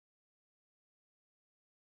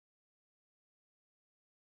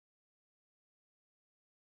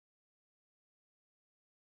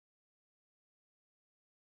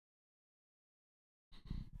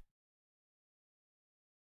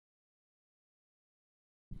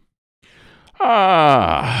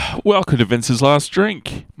Welcome to Vince's Last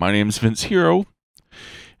Drink. My name's Vince Hero,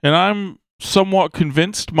 and I'm somewhat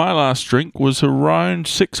convinced my last drink was around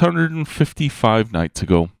 655 nights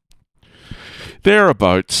ago.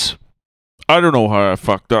 Thereabouts. I don't know how I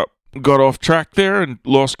fucked up. Got off track there and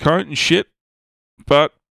lost count and shit,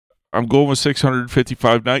 but I'm going with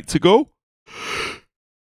 655 nights ago.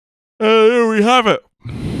 There we have it.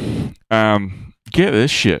 Get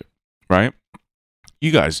this shit, right?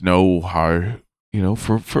 You guys know how,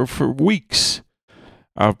 for weeks,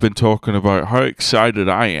 I've been talking about how excited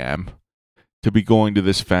I am to be going to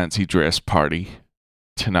this fancy dress party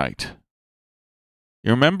tonight. You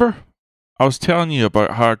remember? I was telling you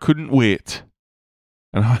about how I couldn't wait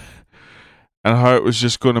and how it was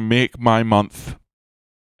just going to make my month.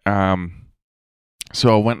 So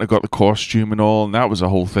I went and got the costume and all, and that was a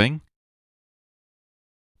whole thing.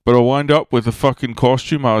 But I wound up with a fucking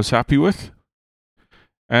costume I was happy with.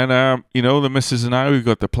 And, the missus and I, we've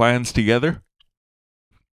got the plans together.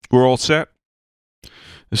 We're all set.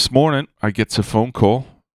 This morning, I get a phone call.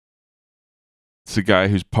 It's the guy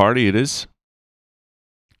whose party it is.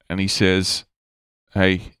 And he says,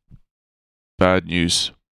 "Hey, bad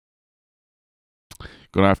news.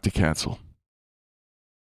 Gonna have to cancel.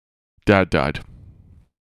 Dad died."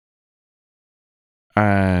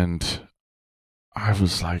 And I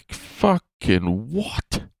was like, fucking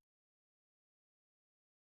what?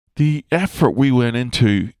 The effort we went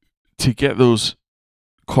into to get those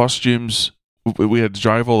costumes, we had to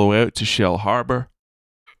drive all the way out to Shell Harbour.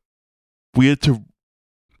 We had to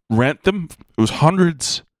rent them. It was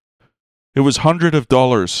hundreds of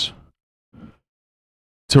dollars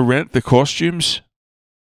to rent the costumes.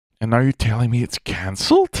 And now you're telling me it's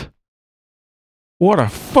cancelled? What a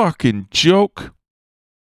fucking joke.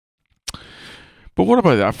 But what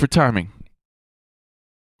about that for timing?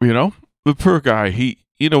 The poor guy, he's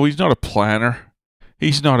not a planner.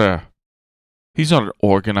 He's not an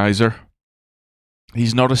organizer.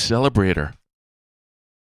 He's not a celebrator.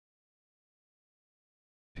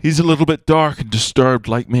 He's a little bit dark and disturbed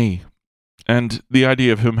like me. And the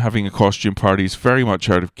idea of him having a costume party is very much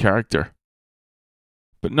out of character.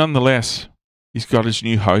 But nonetheless, he's got his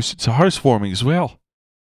new house. It's a housewarming as well.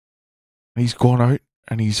 He's gone out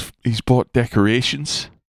and he's bought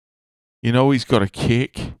decorations. He's got a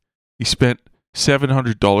cake. He spent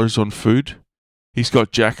 $700 on food. He's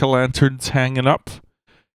got jack-o'-lanterns hanging up.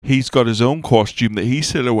 He's got his own costume that he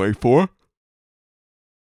set away for.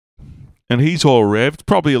 And he's all revved,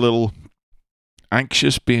 probably a little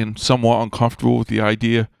anxious, being somewhat uncomfortable with the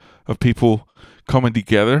idea of people coming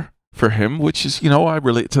together for him, which is, I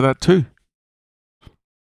relate to that too.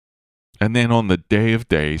 And then on the day of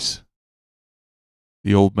days,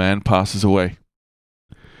 the old man passes away.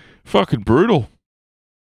 Fucking brutal.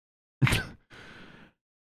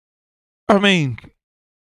 I mean,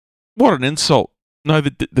 what an insult. Now,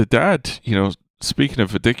 the dad, speaking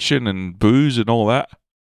of addiction and booze and all that,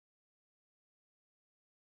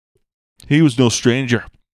 he was no stranger.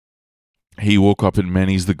 He woke up in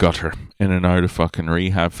many's the gutter, in and out of fucking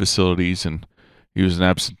rehab facilities, and he was an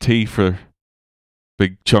absentee for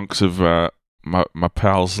big chunks of my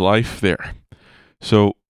pal's life there.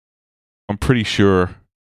 So I'm pretty sure,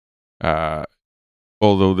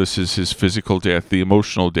 although this is his physical death, the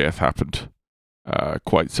emotional death happened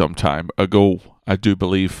quite some time ago, I do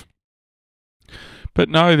believe. But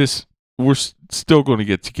now we're still going to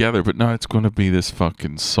get together, but now it's going to be this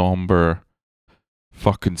fucking somber,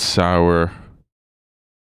 fucking sour.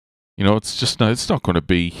 It's not going to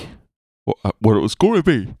be what it was going to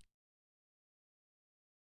be.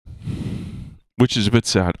 Which is a bit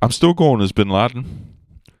sad. I'm still going as Bin Laden.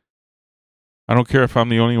 I don't care if I'm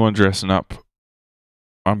the only one dressing up.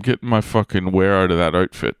 I'm getting my fucking wear out of that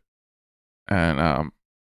outfit. And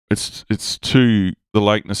the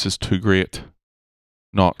likeness is too great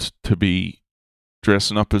not to be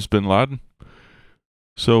dressing up as Bin Laden.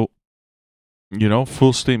 So,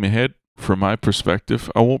 full steam ahead from my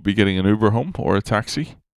perspective. I won't be getting an Uber home or a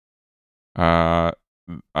taxi. I'd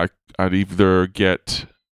either get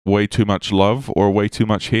way too much love or way too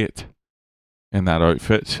much hate in that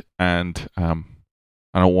outfit, and I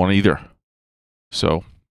don't want either. So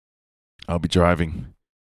I'll be driving.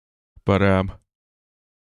 But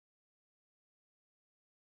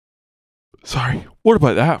sorry, what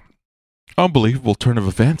about that? Unbelievable turn of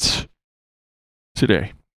events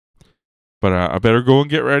today. But I better go and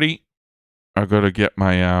get ready. I gotta get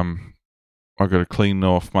my I gotta clean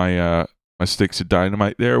off my my sticks of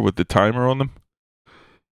dynamite there with the timer on them.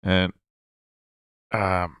 And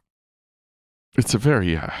it's a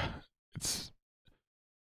very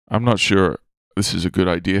I'm not sure this is a good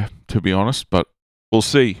idea, to be honest, but we'll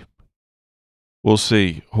see. we'll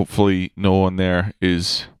see. Hopefully, no one there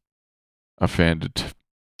is offended.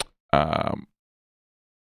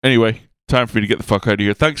 Anyway, time for me to get the fuck out of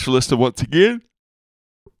here. Thanks for listening once again.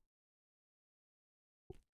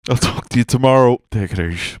 I'll talk to you tomorrow. Take it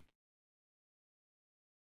easy.